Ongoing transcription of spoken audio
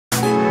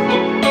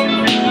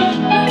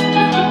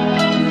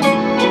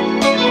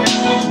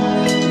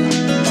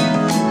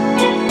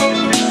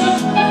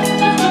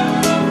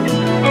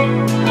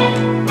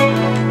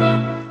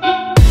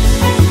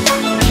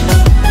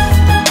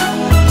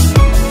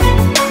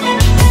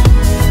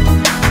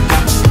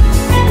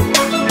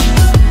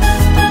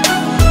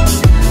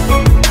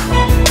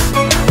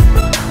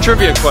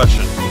trivia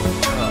question.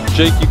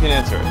 Jake, you can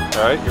answer it.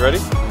 All right, you ready?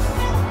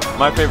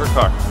 My favorite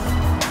car.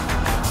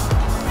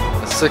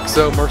 A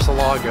 6.0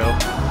 Murcielago.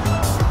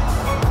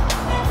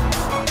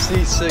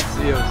 C6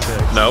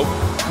 Z06. No,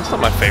 that's not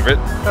my favorite.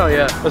 Oh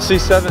yeah. A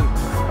C7.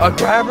 A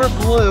Grabber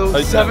Blue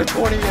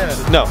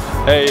 720N. No,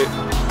 a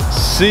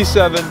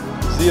C7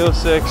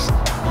 Z06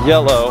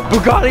 yellow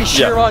Bugatti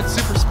Chiron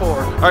Super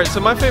Sport. All right,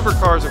 so my favorite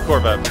car is a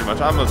Corvette, pretty much.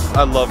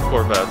 I love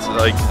Corvettes.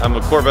 Like, I'm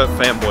a Corvette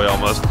fanboy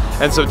almost.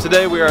 And so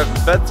today we are at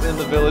Vets in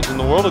the Village in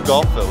the World of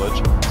Golf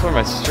Village. That's where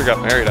my sister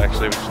got married,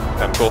 actually, which is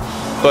kind of cool.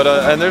 But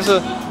and there's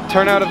a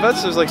turnout of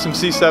vets. There's like some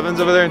C7s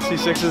over there and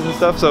C6s and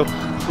stuff. So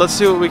let's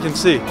see what we can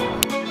see.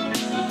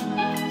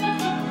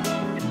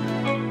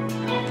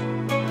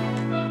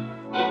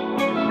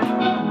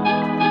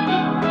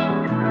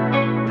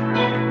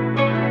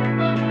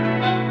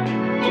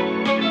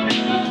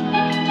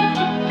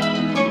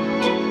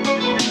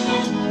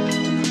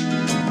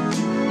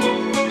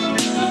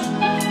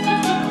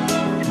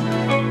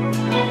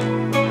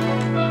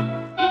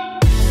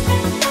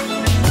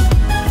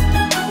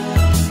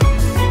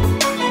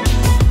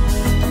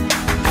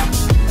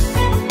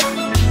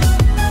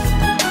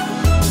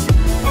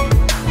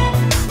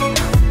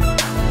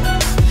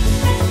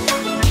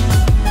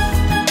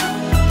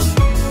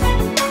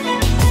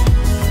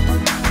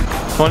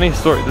 Funny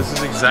story, this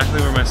is exactly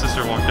where my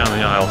sister walked down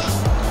the aisle.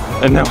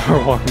 And now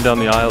we're walking down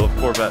the aisle of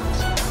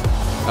Corvettes.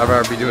 I'd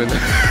rather be doing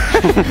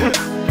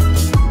that.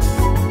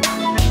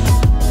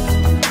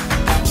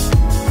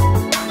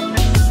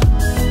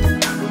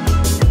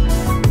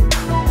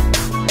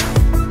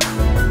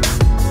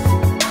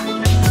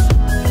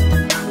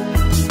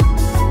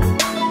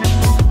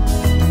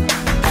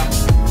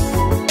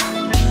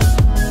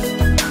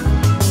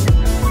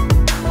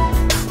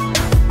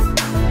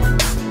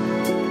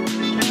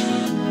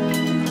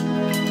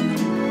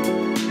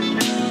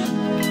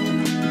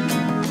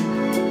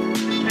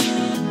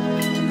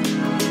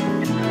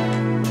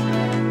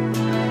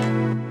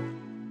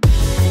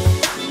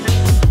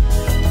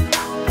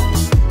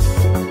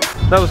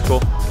 That was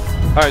cool.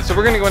 All right, so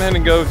we're gonna go ahead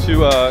and go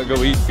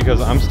eat because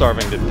I'm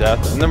starving to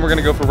death, and then we're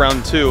gonna go for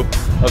round 2 of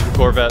the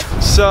Corvette.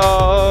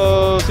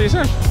 So see you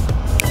soon.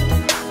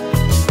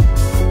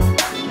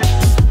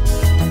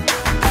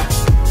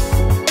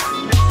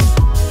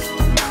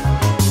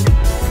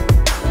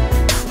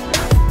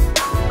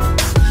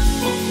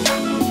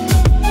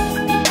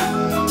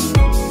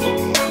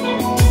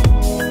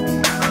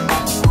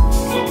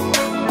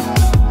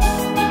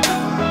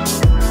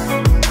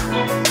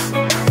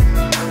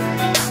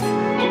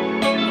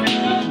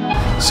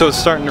 So it's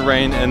starting to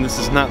rain, and this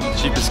is not the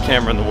cheapest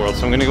camera in the world,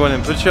 so I'm gonna go ahead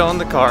and put y'all in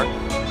the car,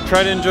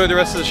 try to enjoy the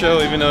rest of the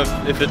show, even though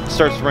if it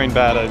starts to rain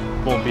bad, I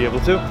won't be able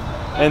to.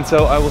 And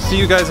so I will see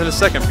you guys in a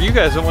second. For you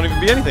guys, it won't even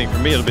be anything. For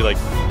me, it'll be like,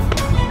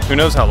 who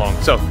knows how long.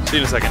 So, see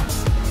you in a second.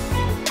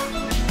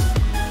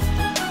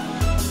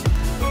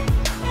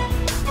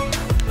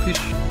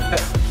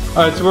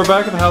 All right, so we're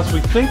back at the house. We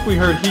think we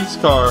heard Heath's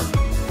car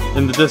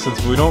in the distance,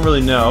 but we don't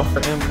really know.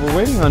 And we're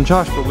waiting on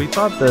Josh, but we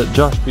thought that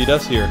Josh beat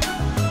us here.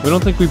 We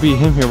don't think we beat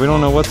him here. We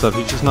don't know what's up.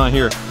 He's just not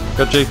here.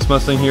 Got Jake's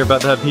Mustang here, about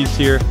to have Heath's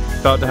here,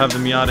 about to have the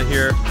Miata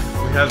here.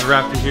 We have the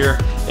Raptor here.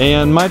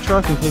 And my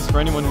truck, in case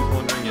for anyone who's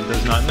wondering and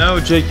does not know.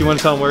 Jake, you want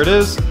to tell them where it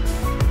is? It's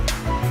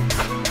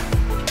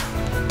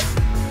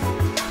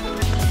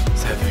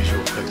that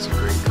visual effects of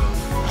green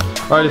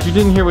color. All right, if you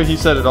didn't hear what he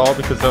said at all,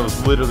 because that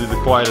was literally the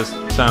quietest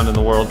sound in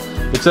the world,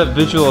 it's at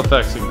Visual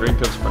Effects in Green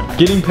Cove Spring.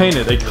 Getting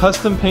painted, a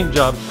custom paint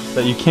job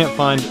that you can't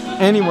find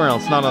anywhere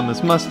else. Not on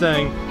this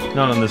Mustang,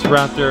 not on this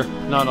Raptor,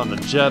 not on the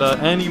Jetta,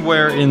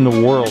 anywhere in the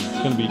world.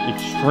 It's gonna be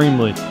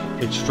extremely,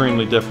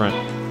 extremely different.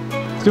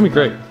 It's gonna be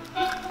great.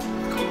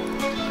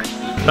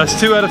 That's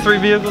 2 out of 3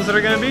 vehicles that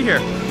are gonna be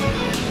here.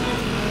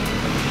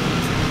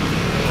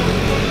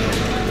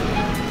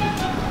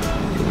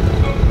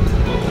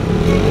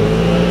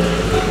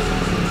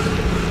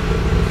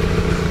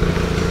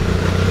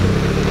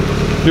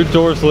 Your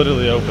door's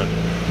literally open.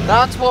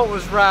 That's what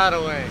was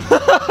rattling.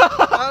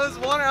 I was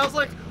wondering, I was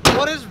like,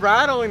 what is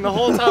rattling the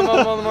whole time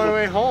I'm on my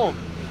way home?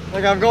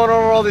 Like, I'm going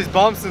over all these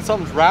bumps and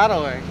something's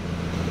rattling.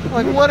 I'm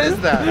like, what is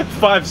that?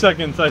 5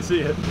 seconds, I see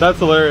it. That's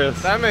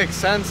hilarious. That makes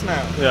sense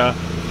now. Yeah.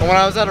 And when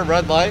I was at a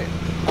red light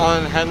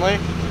on Henley,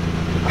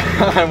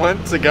 I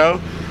went to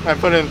go, I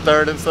put in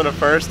 3rd instead of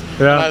 1st,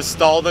 yeah. And I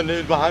stalled the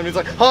dude behind me. He's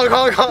like, honk,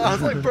 honk, honk. I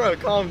was like, bro,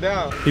 calm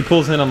down. He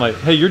pulls in, I'm like,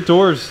 hey, your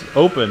door's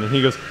open. And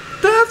he goes,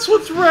 that's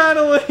what's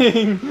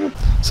rattling.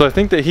 So I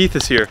think that Heath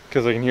is here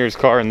because I can hear his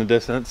car in the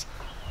distance.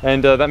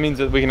 And that means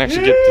that we can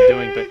actually get to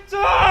doing things.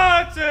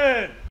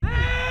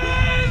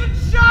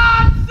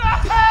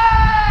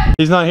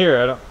 He's not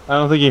here. I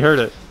don't think he heard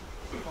it.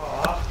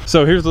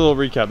 So here's a little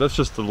recap. That's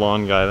just the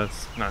lawn guy.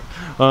 That's not.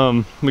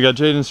 We got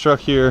Jaden's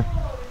truck here,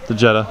 the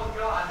Jetta,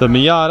 the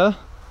Miata,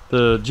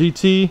 the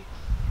GT,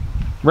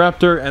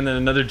 Raptor, and then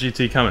another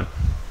GT coming.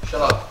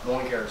 Shut up. No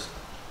one cares.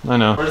 I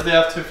know. Where's the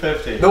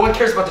F-250? No one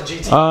cares about the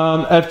GT.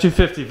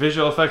 F-250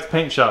 Visual Effects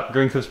Paint Shop,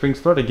 Green Cove Springs,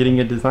 Florida, getting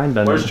a design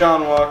done. Where's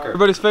John Walker?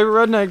 Everybody's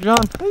favorite redneck, John.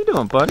 How you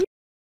doing, buddy?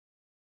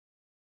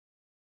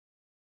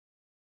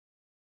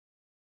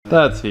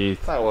 That's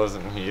Heath. That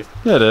wasn't Heath.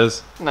 Yeah, it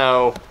is.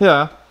 No.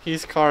 Yeah.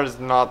 Heath's car is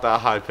not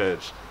that high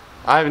pitched.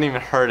 I haven't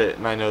even heard it,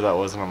 and I know that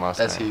wasn't a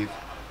Mustang. That's Heath.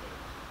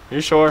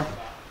 You sure?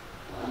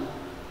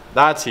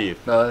 That's Heath.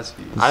 No, that's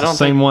Heath. It's the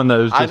same one that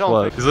was I just don't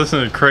what? He's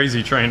listening to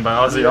Crazy Train by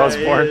Ozzy Yeah,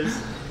 Osbourne. he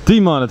is.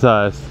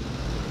 Demonetized.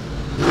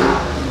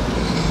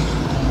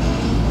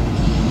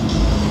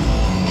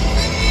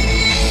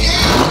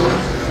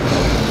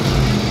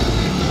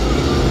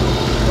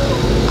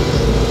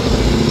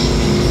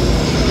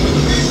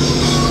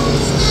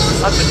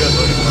 That's a good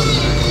looking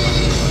Mustang.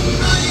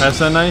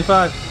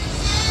 SN95.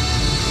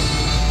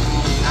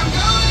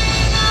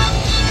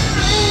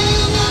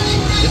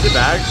 Is it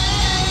back?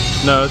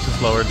 No, it's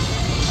just lowered.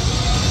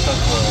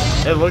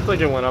 It looked like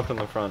it went up in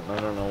the front. I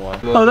don't know why.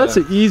 Oh, that's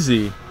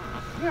easy.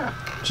 Yeah.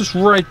 Just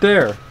right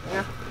there.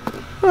 Yeah.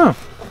 Huh.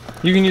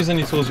 You can use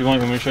any tools you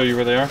want. Let me show you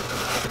where they are.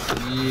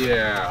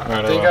 Yeah.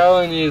 Right, I think I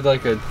only need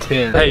like a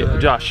 10. Hey,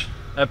 Josh.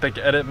 Epic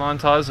edit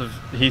montage of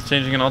Heath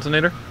changing an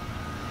alternator.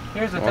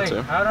 Here's the Want thing.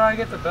 to. How do I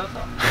get the belt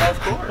off? Of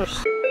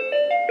course.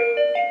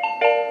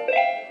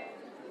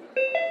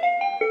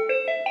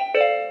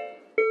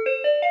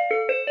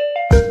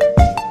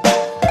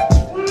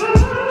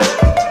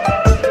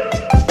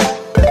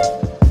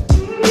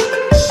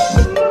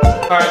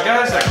 Alright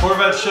guys, that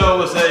Corvette show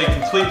was a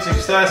complete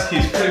success.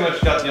 He's pretty much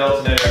got the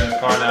alternator in his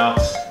car now.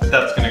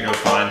 That's gonna go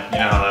fine. You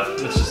know how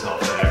that's just an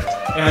alternator.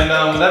 And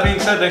with that being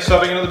said, thanks for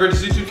stopping into the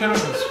Bridges YouTube channel.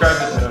 Subscribe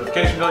to the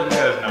notification bell. You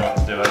guys know what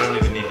to do. I don't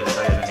even need to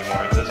say it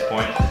anymore at this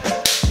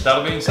point.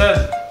 That being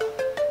said,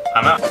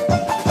 I'm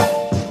out.